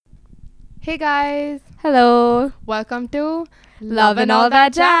Hey guys, Hello. welcome to Love and all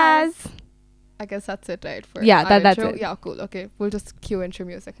that jazz. I guess that's it, right? For Yeah, our that's intro? it. Yeah, cool. Okay, we'll just cue intro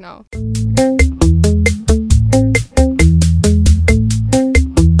music now.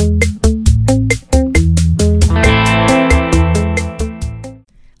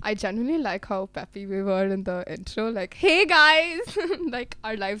 I genuinely like how peppy we were in the intro. Like, hey guys, like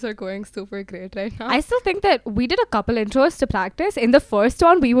our lives are going super great right now. I still think that we did a couple intros to practice. In the first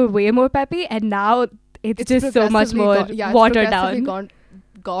one, we were way more peppy, and now it's just so much progressively more it's watered progressively down.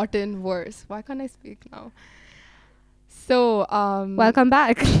 gotten worse. Why can't I speak now? So, Welcome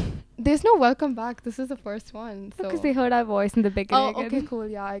back. there's no welcome back. This is the first one. So Because they heard our voice in the beginning. Oh, okay, and- cool.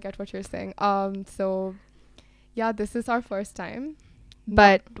 Yeah, I get what you're saying. So yeah, this is our first time.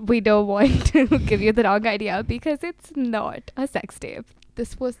 But we don't want to give you the wrong idea because it's not a sex tape.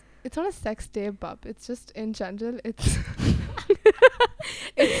 It's not a sex tape, bub. It's just in general, it's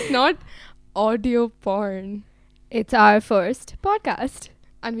it's not audio porn. It's our first podcast.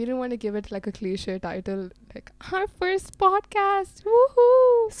 And we didn't want to give it like a cliche title, like our first podcast.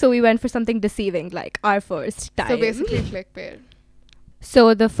 Woohoo! So we went for something deceiving, like our first time. So basically clickbait.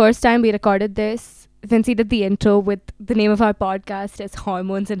 So the first time we recorded this, Vincy did the intro with the name of our podcast as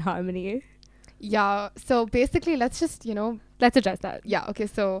Hormones in Harmony. Yeah. So basically, let's just, Let's address that. yeah, okay,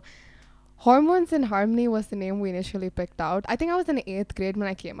 so Hormones in Harmony was the name we initially picked out. I think I was in 8th grade when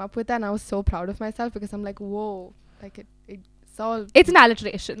I came up with that, and I was so proud of myself because I'm like, whoa, like it's all... It's an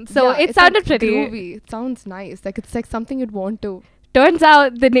alliteration. So Yeah, it it's sounded like pretty. groovy. It sounds nice. Like it's like something you'd want to... Turns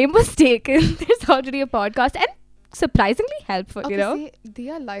out the name was taken. There's already a podcast and surprisingly helpful, Okay, you know? see,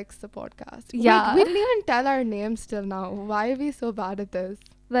 Dia likes the podcast. Yeah. We didn't even tell our names till now. Why are we so bad at this?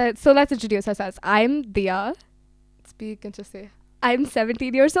 So let's introduce ourselves. I'm Dia. Speak and just say, I'm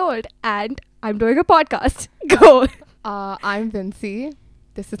 17 years old and I'm doing a podcast. Go. I'm Vincy.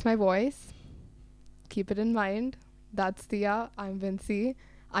 This is my voice. Keep it in mind. That's Dia. I'm Vincy.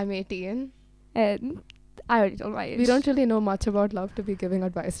 I'm 18. And I already told my age. We don't really know much about love to be giving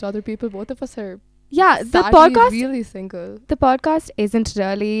advice to other people. Both of us are Yeah, the sadly podcast really single. the podcast isn't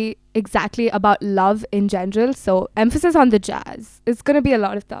really exactly about love in general, so emphasis on the jazz. It's gonna be a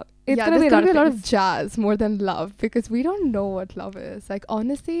lot of stuff. It's Yeah, gonna there's be a lot of of jazz more than love because we don't know what love is. Like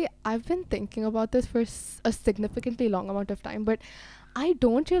honestly, I've been thinking about this for a significantly long amount of time, but I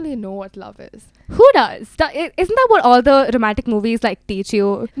don't really know what love is. Who does? Isn't that what all the romantic movies like teach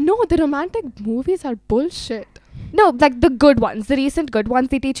you? No, the romantic movies are bullshit. No, like the good ones, the recent good ones.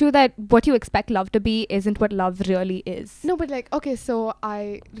 They teach you that what you expect love to be isn't what love really is. No, but like okay, so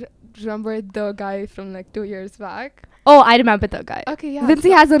I remember the guy from like 2 years back. Oh, I remember the guy. Okay, yeah. Vincy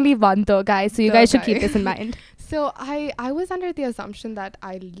so- has only one the guy, so you The guys should guy. keep this in mind. So I was under the assumption that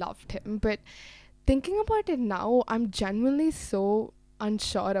I loved him, but thinking about it now, I'm genuinely so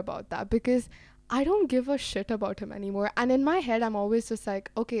unsure about that because I don't give a shit about him anymore. And in my head, I'm always just like,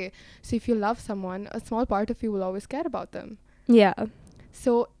 okay, so if you love someone, a small part of you will always care about them. Yeah.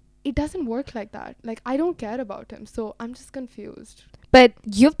 So it doesn't work like that. Like I don't care about him, so I'm just confused. But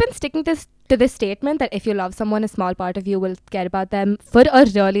you've been sticking to this statement that if you love someone, a small part of you will care about them for a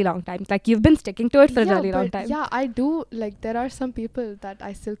really long time. Like you've been sticking to it for a really long but time. yeah, I do. Like there are some people that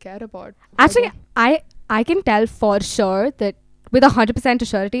I still care about. Actually, I can tell for sure that with 100%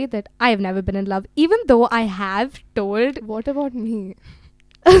 surety that I have never been in love, even though I have told What about me?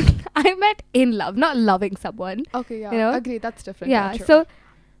 I meant in love, not loving someone. Okay, yeah, You know? agree. That's different. Yeah. true. So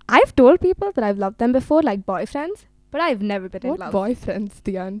I've told people that I've loved them before, like boyfriends, but I've never been What in love. boyfriends?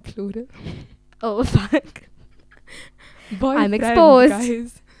 The plural. Oh fuck. Boyfriend, exposed.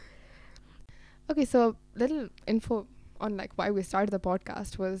 guys. Okay, so little info on like why we started the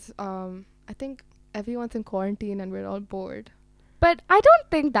podcast was I think everyone's in quarantine and we're all bored. But I don't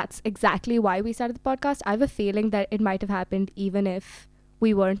think that's exactly why we started the podcast. I have a feeling that it might have happened even if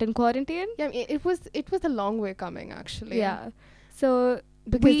we weren't in quarantine. Yeah, I mean, it was a long way coming actually. Yeah. So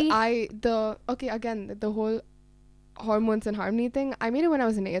Because we again the whole Hormones and Harmony thing, I made it when I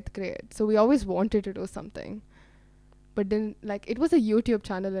was in 8th grade. So we always wanted to do something. But didn't like it was a YouTube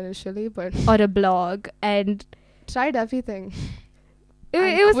channel initially, but or a blog, and tried everything. it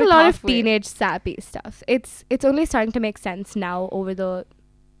And was a quit lot of halfway. teenage sappy stuff. It's only starting to make sense now over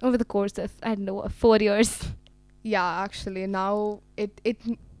the course of, I don't know, 4 years. Yeah, actually now it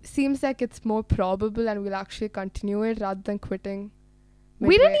seems like it's more probable and we'll actually continue it rather than quitting.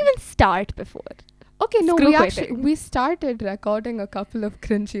 We didn't midway. even start before. Okay, no, Screw we quitting. started recording a couple of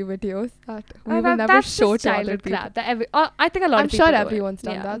cringy videos that we will That- never that's show just to other childhood people. crap. That I think a lot I'm of people sure do it. everyone's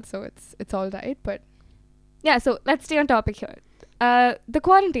done Yeah. that, so it's all right. But Yeah, so let's stay on topic here. The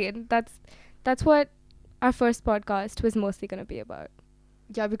quarantine, that's what our first podcast was mostly going to be about.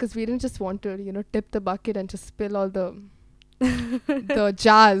 Yeah, because we didn't just want to, tip the bucket and just spill all the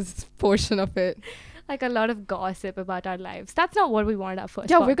jazz portion of it. Like a lot of gossip about our lives. That's not what we want our first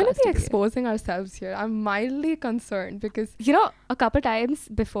Yeah, we're gonna podcast be to be. exposing ourselves here. I'm mildly concerned because You know, a couple times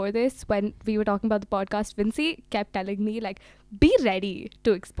before this, when we were talking about the podcast, Vincy kept telling me, like, be ready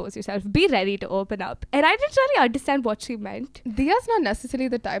to expose yourself, be ready to open up. And I didn't really understand what she meant. Dia's not necessarily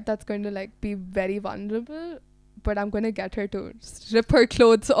the type that's going to like be very vulnerable, but I'm gonna get her to just rip her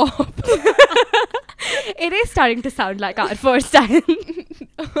clothes off. It is starting to sound like our first time.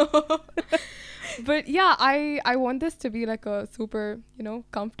 But yeah, I want this to be like a super,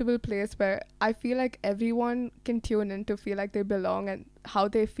 comfortable place where I feel like everyone can tune in to feel like they belong and how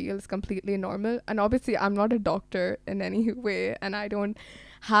they feel is completely normal. And obviously, I'm not a doctor in any way and I don't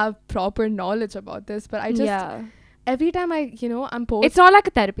have proper knowledge about this, but I just every time I'm posting. It's not like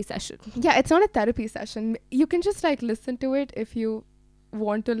a therapy session. Yeah, it's not a therapy session. You can just like listen to it if you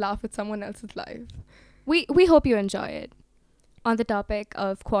want to laugh at someone else's life. We hope you enjoy it. On the topic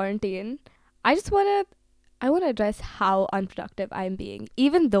of quarantine, I want to address how unproductive I'm being.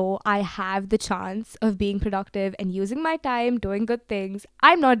 Even though I have the chance of being productive and using my time doing good things,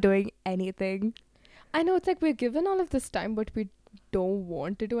 I'm not doing anything. I know, it's like we're given all of this time, but we don't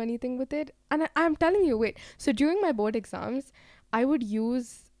want to do anything with it. And I'm telling you, wait. So during my board exams, I would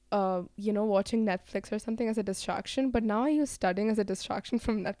use, watching Netflix or something as a distraction. But now I use studying as a distraction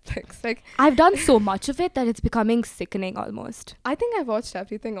from Netflix. Like, I've done so much of it that it's becoming sickening almost. I think I've watched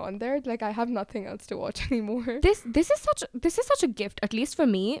everything on there. Like, I have nothing else to watch anymore. This is such a gift, at least for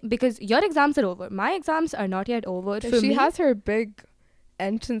me, because your exams are over. My exams are not yet over. Yeah, for she me, has her big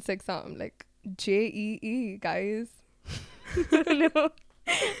entrance exam, like JEE, guys. No.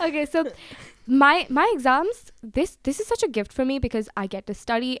 Okay, so my exams, this is such a gift for me because I get to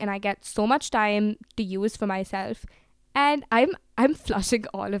study and I get so much time to use for myself, and I'm flushing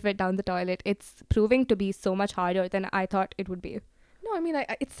all of it down the toilet. It's proving to be so much harder than I thought it would be. No, I mean,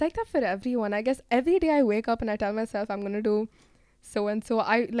 it's like that for everyone. I guess every day I wake up and I tell myself I'm gonna do so and so.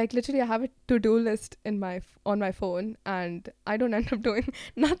 I like literally I have a to-do list on my phone, and I don't end up doing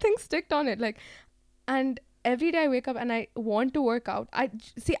nothing sticked on it. Like, and every day I wake up and I want to work out. I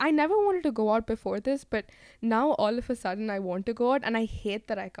never wanted to go out before this, but now all of a sudden I want to go out, and I hate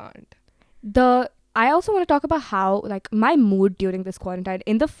that I can't. I also want to talk about how, like, my mood during this quarantine.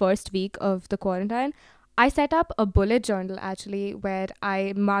 In the first week of the quarantine, I set up a bullet journal actually where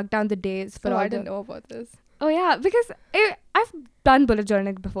I marked down the days for all I didn't know about this. Oh yeah, because I've done bullet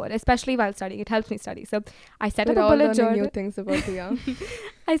journaling before, especially while studying. It helps me study. So I set up a bullet journal. New things about the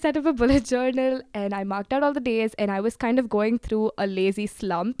I set up a bullet journal and I marked out all the days, and I was kind of going through a lazy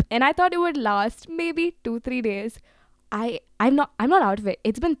slump, and I thought it would last maybe 2-3 days. I'm not out of it.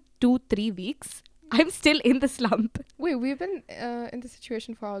 It's been 2-3 weeks. I'm still in the slump. Wait, we've been in this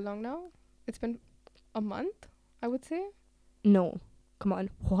situation for how long now? It's been a month, I would say. No, come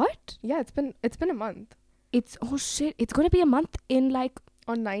on. What? Yeah, it's been a month. It's oh shit. It's gonna be a month in like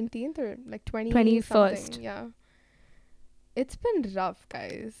on 19th or like 21st. Yeah, it's been rough,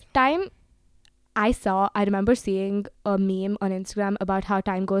 guys. I remember seeing a meme on Instagram about how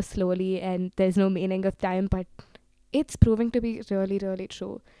time goes slowly and there's no meaning of time, but it's proving to be really, really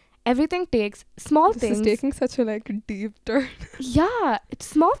true. Everything takes small things. This is taking such a like deep turn. Yeah,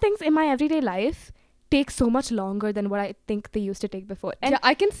 small things in my everyday life take so much longer than what I think they used to take before. And yeah,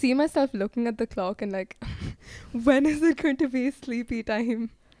 I can see myself looking at the clock and like, when is it going to be sleepy time?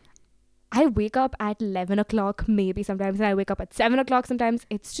 I wake up at 11 o'clock maybe sometimes, and I wake up at 7 o'clock sometimes.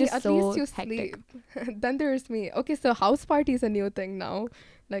 It's just at so least you hectic. Sleep. Then there's me. Okay, so House Party is a new thing now.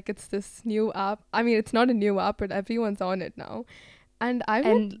 Like, it's this new app. I mean, it's not a new app, but everyone's on it now. And I've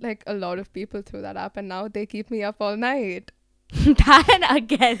met like a lot of people through that app, and now they keep me up all night. That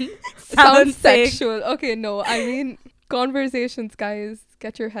again sounds sexual. Okay, no, I mean conversations, guys.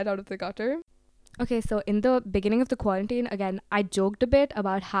 Get your head out of the gutter. Okay, so in the beginning of the quarantine, again, I joked a bit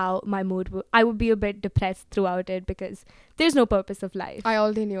about how my mood I would be a bit depressed throughout it because there's no purpose of life. I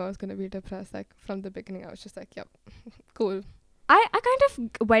already knew I was gonna be depressed. Like, from the beginning, I was just like, yep, cool. I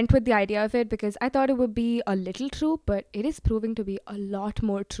kind of went with the idea of it because I thought it would be a little true, but it is proving to be a lot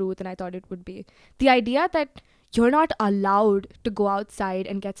more true than I thought it would be. The idea that you're not allowed to go outside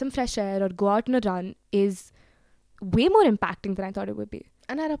and get some fresh air or go out on a run is way more impacting than I thought it would be.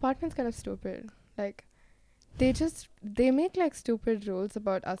 And our apartment's kind of stupid. Like, they make like stupid rules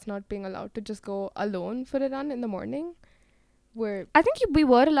about us not being allowed to just go alone for a run in the morning. Where I think we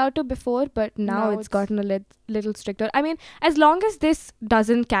were allowed to before, but now it's gotten a little stricter. I mean, as long as this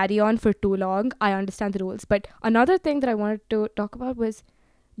doesn't carry on for too long, I understand the rules. But another thing that I wanted to talk about was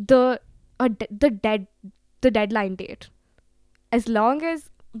the deadline date. as long as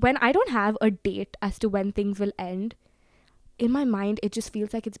when I don't have a date as to when things will end, in my mind it just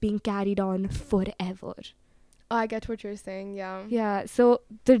feels like it's being carried on forever. I get what you're saying. Yeah. Yeah, so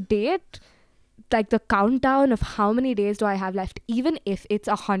the date, like the countdown of how many days do I have left, even if it's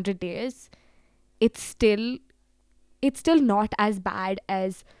 100 days, it's still not as bad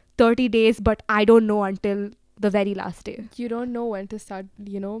as 30 days, but I don't know until the very last day. You don't know when to start,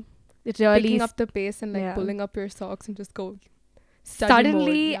 It really picking up the pace and like yeah. pulling up your socks and just go study suddenly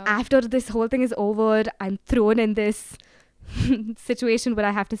mode. Yeah. after this whole thing is over, I'm thrown in this situation where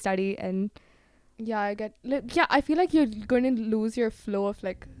I have to study. And Yeah, I feel like you're going to lose your flow of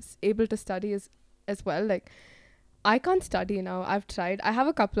like able to study as well. Like I can't study now. I've tried. I have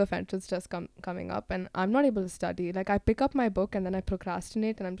a couple of entrance tests coming up and I'm not able to study. Like I pick up my book and then I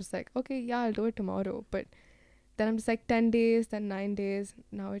procrastinate and I'm just like, okay, yeah, I'll do it tomorrow. But then I'm just like 10 days, then 9 days.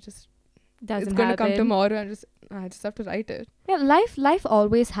 Now it's doesn't going to come happen. tomorrow and I just have to write it. Yeah, life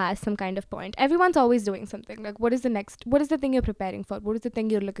always has some kind of point. Everyone's always doing something. Like what is the thing you're preparing for? What is the thing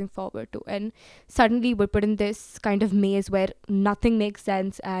you're looking forward to? And suddenly we're put in this kind of maze where nothing makes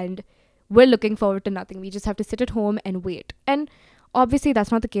sense and we're looking forward to nothing. We just have to sit at home and wait. And obviously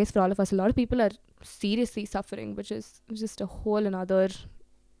that's not the case for all of us. A lot of people are seriously suffering, which is just a whole another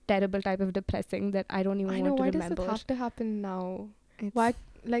terrible type of depressing that I don't even I know, want to why remember. does it have to happen now? It's- Why,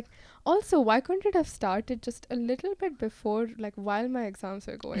 like, also, why couldn't it have started just a little bit before, like, while my exams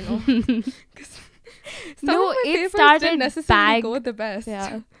were going on? 'Cause some No, of my it papers started didn't necessarily bag- go the best.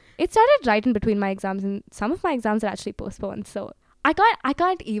 Yeah. It started right in between my exams, and some of my exams are actually postponed. So I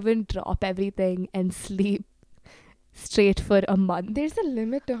can't even drop everything and sleep straight for a month. There's a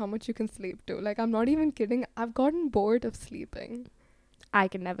limit to how much you can sleep to. Like, I'm not even kidding. I've gotten bored of sleeping. I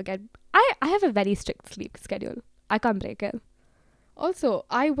can never get. I have a very strict sleep schedule. I can't break it. Also,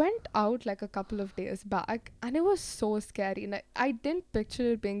 I went out like a couple of days back and it was so scary. And I didn't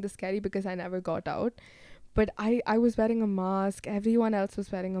picture it being this scary because I never got out. But I was wearing a mask. Everyone else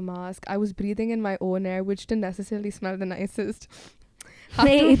was wearing a mask. I was breathing in my own air, which didn't necessarily smell the nicest.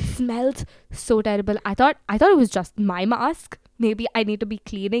 Hey, it smelled so terrible. I thought it was just my mask. Maybe I need to be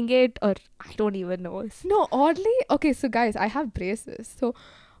cleaning it, or I don't even know. No, oddly, okay, so guys, I have braces. So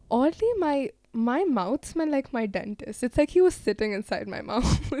oddly, my mouth smelled like my dentist. It's like he was sitting inside my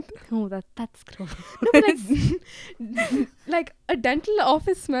mouth. Oh, that's gross. No, but like a dental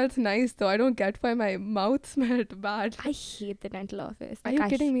office smells nice though. I don't get why my mouth smelled bad. I hate the dental office. Are you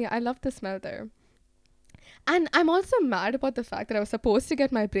kidding me? I love the smell there. And I'm also mad about the fact that I was supposed to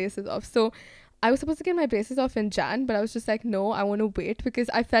get my braces off. So I was supposed to get my braces off in Jan, but I was just like, no, I want to wait because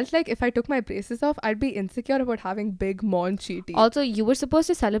I felt like if I took my braces off, I'd be insecure about having big monchi teeth. Also, you were supposed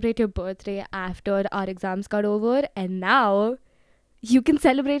to celebrate your birthday after our exams got over, and now you can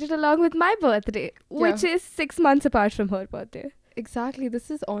celebrate it along with my birthday, which is 6 months apart from her birthday. Exactly. This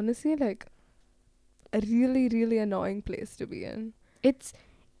is honestly like a really, really annoying place to be in. It's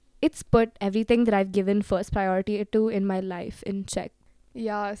put everything that I've given first priority to in my life in check.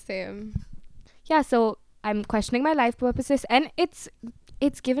 Yeah, same. Yeah, so I'm questioning my life purposes, and it's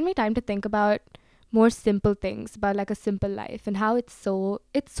given me time to think about more simple things, about like a simple life and how it's so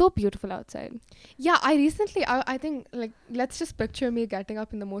beautiful outside. Yeah, I think like let's just picture me getting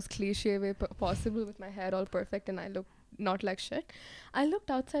up in the most cliche way possible with my hair all perfect and I look not like shit. I looked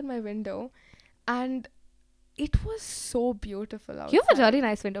outside my window and it was so beautiful outside. You have a really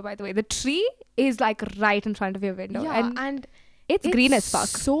nice window, by the way. The tree is like right in front of your window. Yeah, and it's green as fuck.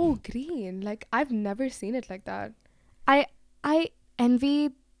 So green. Like I've never seen it like that. I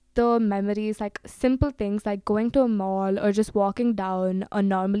envy the memories, like simple things like going to a mall or just walking down a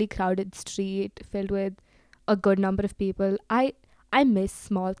normally crowded street filled with a good number of people. I miss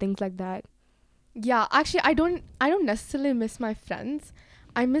small things like that. Yeah, actually I don't necessarily miss my friends.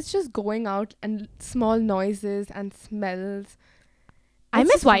 I miss just going out and small noises and smells. I It's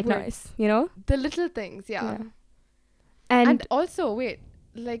miss just white weird. noise, you know? The little things, yeah. And And also, wait,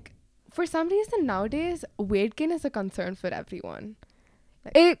 like for some reason nowadays, weight gain is a concern for everyone.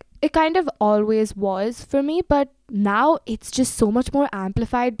 it kind of always was for me, but now it's just so much more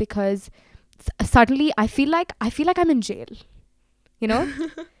amplified because suddenly I feel like I'm in jail, you know?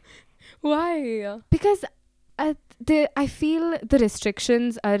 Why? Because I feel the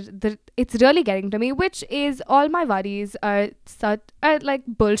restrictions it's really getting to me, which is all my worries are like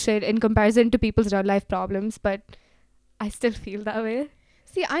bullshit in comparison to people's real life problems, but I still feel that way.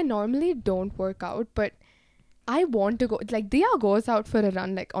 See, I normally don't work out, but I want to go. Like, Dia goes out for a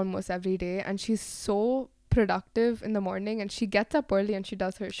run like almost every day, and she's so productive in the morning, and she gets up early and she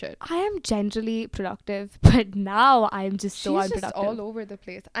does her shit. I am generally productive, but now I'm just so She's unproductive. just all over the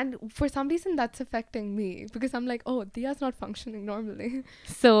place, and for some reason that's affecting me because I'm like, oh, Dia's not functioning normally.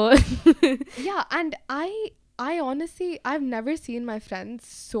 So Yeah, and I honestly, I've never seen my friends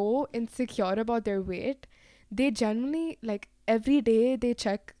so insecure about their weight. They generally, like, every day they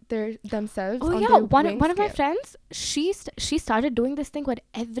check themselves oh on yeah, their one weighing one of my scale. friends, she started doing this thing where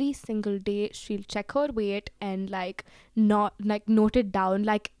every single day she'll check her weight and like not like note it down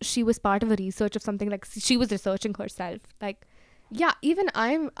like she was part of a research of something, like she was researching herself. Like Yeah, even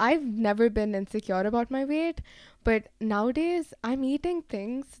I've never been insecure about my weight, but nowadays I'm eating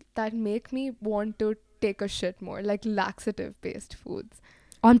things that make me want to take a shit more, like laxative based foods.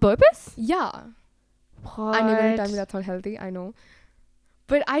 on purpose? Yeah. What? And you're gonna tell me that's not healthy, I know.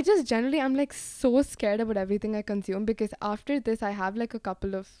 But I just generally, I'm like so scared about everything I consume because after this I have like a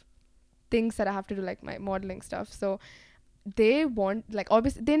couple of things that I have to do, like my modeling stuff. So they want, like,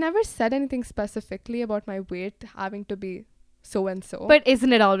 obviously they never said anything specifically about my weight having to be so and so. But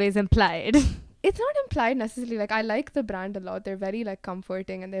isn't it always implied? It's not implied necessarily. Like, I like the brand a lot. They're very like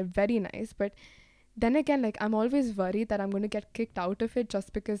comforting and they're very nice. But then again, like, I'm always worried that I'm going to get kicked out of it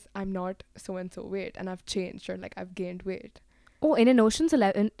just because I'm not so and so weight and I've changed or like I've gained weight. Oh, in Ocean's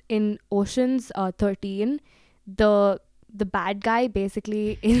 11, in Ocean's 13, the bad guy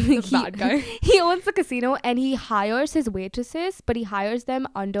basically The bad guy. he owns a casino and he hires his waitresses, but he hires them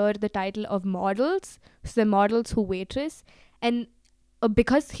under the title of models. So the models who waitress, and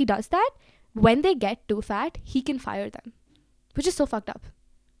because he does that, when they get too fat, he can fire them, which is so fucked up.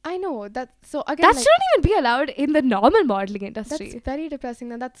 I know that. So again, That like, shouldn't even be allowed in the normal modeling that's industry. very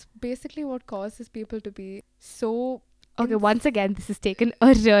depressing. And that's basically what causes people to be so. Okay, ins- once again, this has taken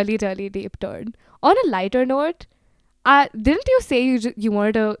a really, really deep turn. On a lighter note, didn't you say you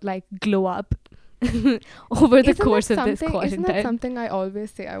wanted to like glow up over the Isn't course that of this something- Isn't that quarantine? something I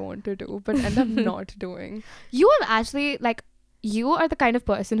always say I want to do, but end up not doing? You have actually like you are the kind of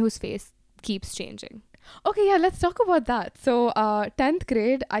person whose face keeps changing. Okay, yeah, let's talk about that. So, 10th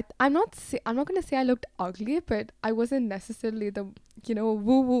grade, I'm not gonna say I looked ugly, but I wasn't necessarily the,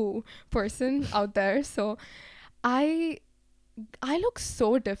 woo woo person out there. So, I I look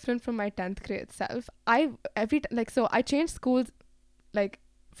so different from my 10th grade self. So I changed schools like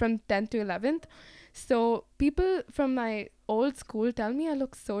from 10th to 11th. So people from my old school tell me I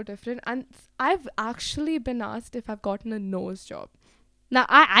look so different, and I've actually been asked if I've gotten a nose job. Now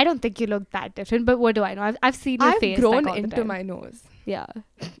I don't think you look that different, but what do I know? I've seen your I've face grown like, all the into time. my nose. Yeah,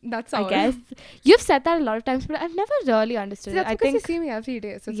 That's I all. guess you've said that a lot of times, but I've never really understood See, it. that's I because think you see me every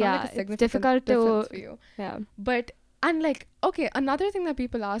day, so it's yeah, not like a it's significant difficult to- difference for you. yeah. But and like, okay, another thing that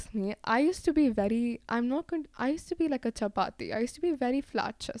people ask me, I used to be I used to be like a chapati. I used to be very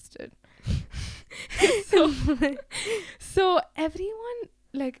flat chested. so so everyone,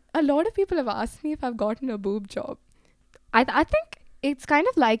 like, a lot of people have asked me if I've gotten a boob job. I think it's kind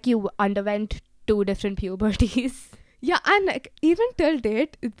of like you underwent 2 different puberties. Yeah, and like even till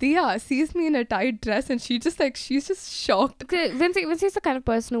date, Dia sees me in a tight dress and she's just shocked. Okay, Vincy's the kind of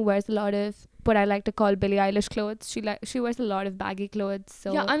person who wears a lot of what I like to call Billie Eilish clothes. She wears a lot of baggy clothes.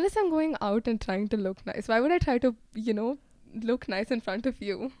 So Yeah, unless I'm going out and trying to look nice. Why would I try to, look nice in front of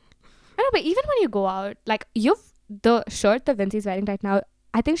you? I know, but even when you go out, like the shirt that Vincy's wearing right now,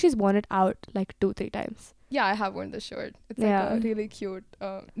 I think she's worn it out like 2-3 times. Yeah, I have worn the shirt. It's Yeah. like a really cute.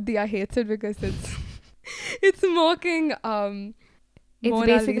 Dia hates it because it's it's mocking It's Mona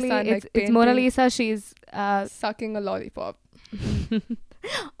basically Lisa and, it's like, it's Mona painting- Lisa. She's sucking a lollipop.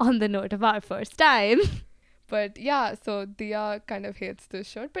 on the note of our first time. But yeah, so Dia kind of hates this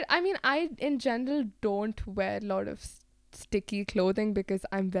shirt. But I mean, I in general don't wear a lot of sticky clothing because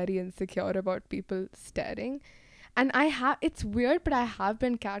I'm very insecure about people staring. And it's weird, but I have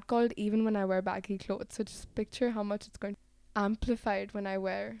been catcalled even when I wear baggy clothes. So just picture how much it's going to amplify it when I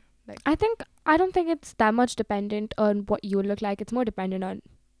wear, like, I don't think it's that much dependent on what you look like. It's more dependent on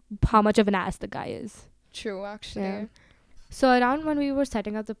how much of an ass the guy is. true, actually. Yeah. So around when we were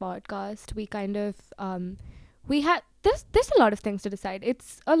setting up the podcast, we kind of we had there's a lot of things to decide.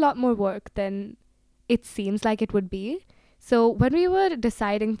 It's a lot more work than it seems like it would be. So when we were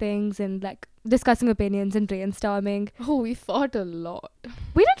deciding things and like discussing opinions and brainstorming, Oh, we fought a lot.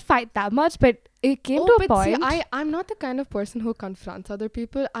 we didn't fight that much, but it came to a but point. see, I'm not the kind of person who confronts other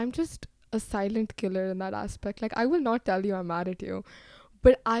people. I'm just a silent killer in that aspect. Like, I will not tell you I'm mad at you.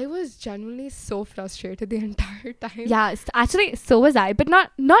 But I was genuinely so frustrated the entire time. Yeah, actually, so was I, but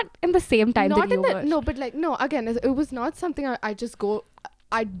not in the same time Not that you in the were. no, but like no. Again, it was not something I just go.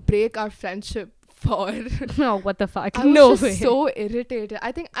 I'd break our friendship for. Oh, what the fuck? I was No just way. so irritated.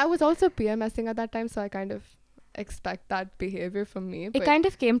 I think I was also PMSing at that time, so I kind of expect that behavior from me. It But kind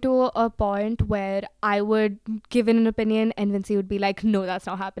of came to a point where I would give in an opinion and Vinci would be like, no, that's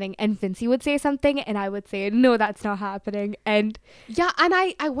not happening. And Vinci would say something and I would say, no, that's not happening. And yeah, and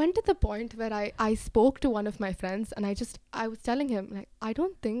I went to the point where I spoke to one of my friends and I was telling him, like, I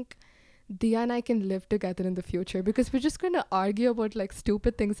don't think Dia and I can live together in the future because we're just going to argue about like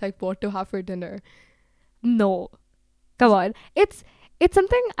stupid things like what to have for dinner. no, come on. It's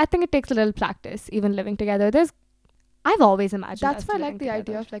something, I think it takes a little practice, even living together. I've always imagined That's us why I living like the idea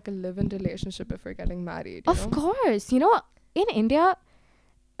together. of like a live-in relationship before getting married. You Of know? course. In India,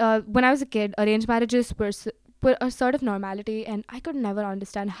 when I was a kid, arranged marriages were a sort of normality, and I could never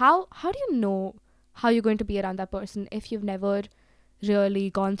understand how do you know how you're going to be around that person if you've never really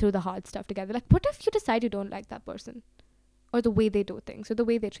gone through the hard stuff together. Like, what if you decide you don't like that person, or the way they do things, or the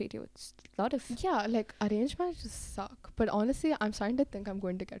way they treat you? It's a lot of Yeah, like arranged marriages suck. But honestly, I'm starting to think I'm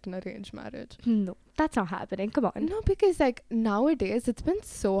going to get an arranged marriage. no, that's not happening. Come on. No, because like nowadays it's been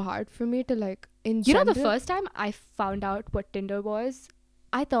so hard for me to like in You know, general. the first time I found out what Tinder was,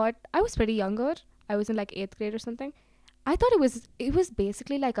 I thought I was pretty younger. I was in like 8th grade or something. I thought it was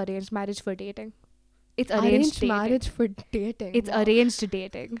basically like arranged marriage for dating. It's arranged dating. marriage for dating. It's Wow. arranged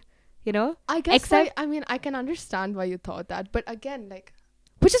dating. You know? I guess except- I mean I can understand why you thought that, but again, like,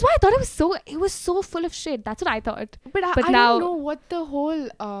 Which is why I thought it was so full of shit. That's what I thought. but But I now- don't know what the whole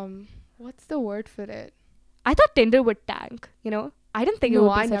what's the word for it? I thought Tinder would tank, you know? I didn't think it No,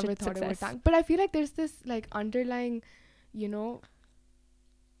 would be I such never a thought success. it would tank. But I feel like there's this like underlying, you know,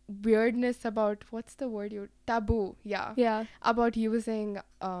 weirdness about what's the word you taboo, yeah, Yeah. about using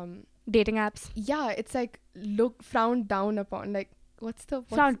Dating apps. yeah, it's like frowned down upon, like what's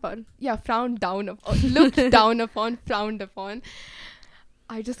Frowned upon. yeah, frowned down upon, looked down upon, frowned upon.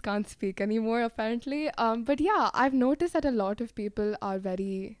 I just can't speak anymore apparently. But yeah, I've noticed that a lot of people are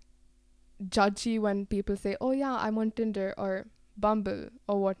very judgy when people say, oh yeah, I'm on Tinder or Bumble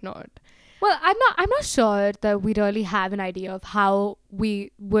or whatnot. Well, I'm not sure that we really have an idea of how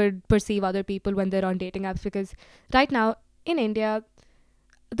we would perceive other people when they're on dating apps, because right now in India,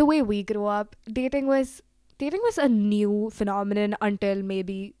 the way we grew up, dating was a new phenomenon until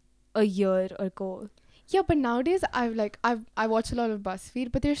maybe a year ago. Yeah, but nowadays I watch a lot of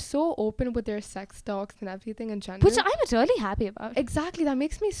BuzzFeed, but they're so open with their sex talks and everything in general. Which I'm really happy about. Exactly, that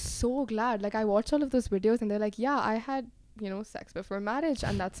makes me so glad. Like I watch all of those videos and they're like, yeah, I had, sex before marriage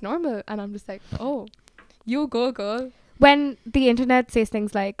and that's normal. And I'm just like, oh, you go, girl. When the internet says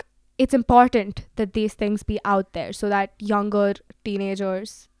things like, it's important that these things be out there so that younger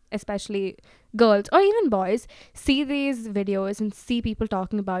teenagers, especially girls or even boys, see these videos and see people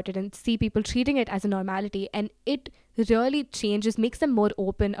talking about it and see people treating it as a normality, and it really makes them more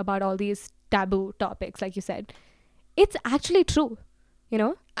open about all these taboo topics, like you said. It's actually true, you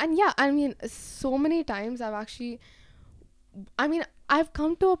know? And yeah, I mean, so many times I've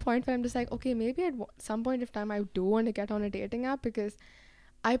come to a point where I'm just like, okay, maybe at some point of time I do want to get on a dating app, because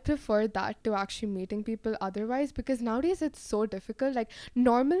I prefer that to actually meeting people otherwise, because nowadays it's so difficult. Like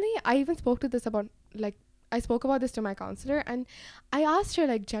normally I even spoke about this to my counselor, and I asked her,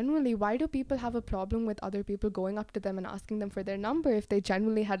 like, genuinely, why do people have a problem with other people going up to them and asking them for their number if they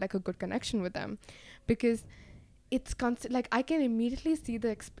genuinely had like a good connection with them? Because it's constant. Like I can immediately see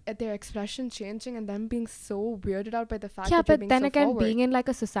their expression changing and them being so weirded out by the fact Yeah, that you're but being then so again, forward. being in like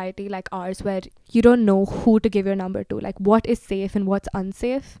a society like ours where you don't know who to give your number to, like what is safe and what's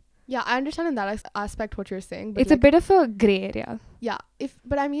unsafe, Yeah, I understand in that aspect what you're saying, but it's like, a bit of a gray area. yeah,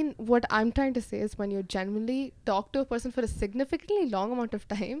 but I mean, what I'm trying to say is when you genuinely talk to a person for a significantly long amount of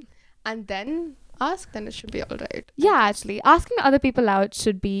time and then ask, then it should be all right. Yeah, actually, asking other people out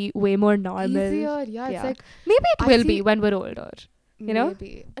should be way more normal. Easier, yeah. It's Yeah. like Maybe it I will see- be when we're older. You know?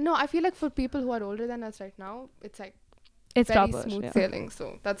 maybe. No, I feel like for people who are older than us right now, it's like It's very proper. smooth Yeah. sailing,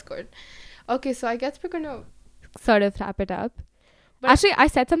 so that's good. Okay, so I guess we're gonna. Sort of wrap it up. But- Actually, I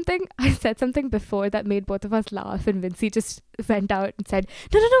said something before that made both of us laugh, and Vinci just went out and said,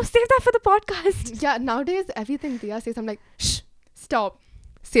 "No, save that for the podcast." Yeah, nowadays everything Dia says, I'm like, shh, stop,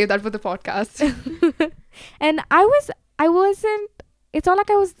 save that for the podcast. And I wasn't. It's not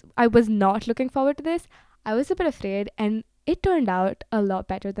like I was not looking forward to this. I was a bit afraid, and it turned out a lot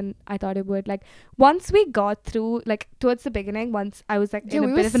better than I thought it would. Like once we got through, like towards the beginning, once I was like Yeah, in we a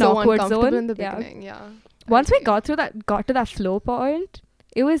were bit of an so awkward uncomfortable zone. in the Yeah. beginning. Yeah. Once we Okay. got to that flow point,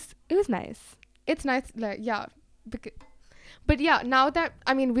 it was nice. It's nice, like, yeah, but yeah, now that,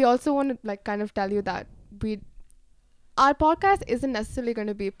 I mean, we also want to like kind of tell you that our podcast isn't necessarily going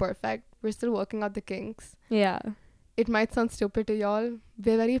to be perfect. We're still working out the kinks. Yeah. It might sound stupid to y'all.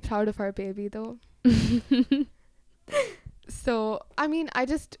 We're very proud of our baby though. So, I mean, I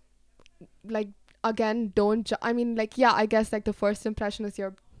just like, again, don't I mean, like, yeah, I guess like the first impression is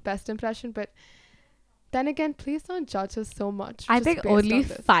your best impression, but then again, please don't judge us so much I just think based only on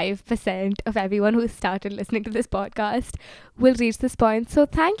this. 5% of everyone who started listening to this podcast will reach this point. So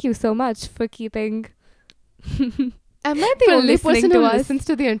thank you so much for keeping. Am I the For only listening person to who us. listens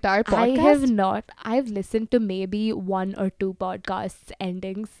to the entire podcast? I have not. I've listened to maybe 1 or 2 podcasts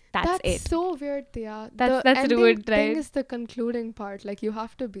endings. That's it. so weird, yeah. That's the ending rude, thing right? is the concluding part. Like, you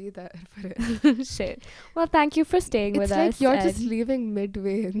have to be there for it. Shit. Well, thank you for staying It's with like us. you're and just leaving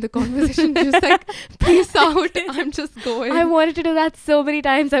midway in the conversation. Just like, peace out. I'm just going. I wanted to do that so many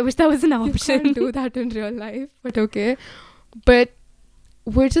times. I wish that was an You option. can't do that in real life, but okay. But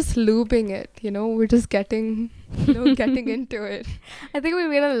we're just looping it, you know. We're just getting into it. I think we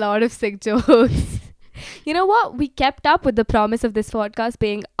made a lot of sick jokes. You know what? We kept up with the promise of this podcast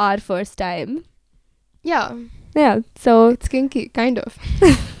being our first time. Yeah, Yeah. So, it's kinky, kind of.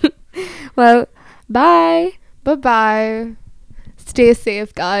 well, bye. Bye bye. Stay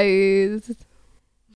safe, guys.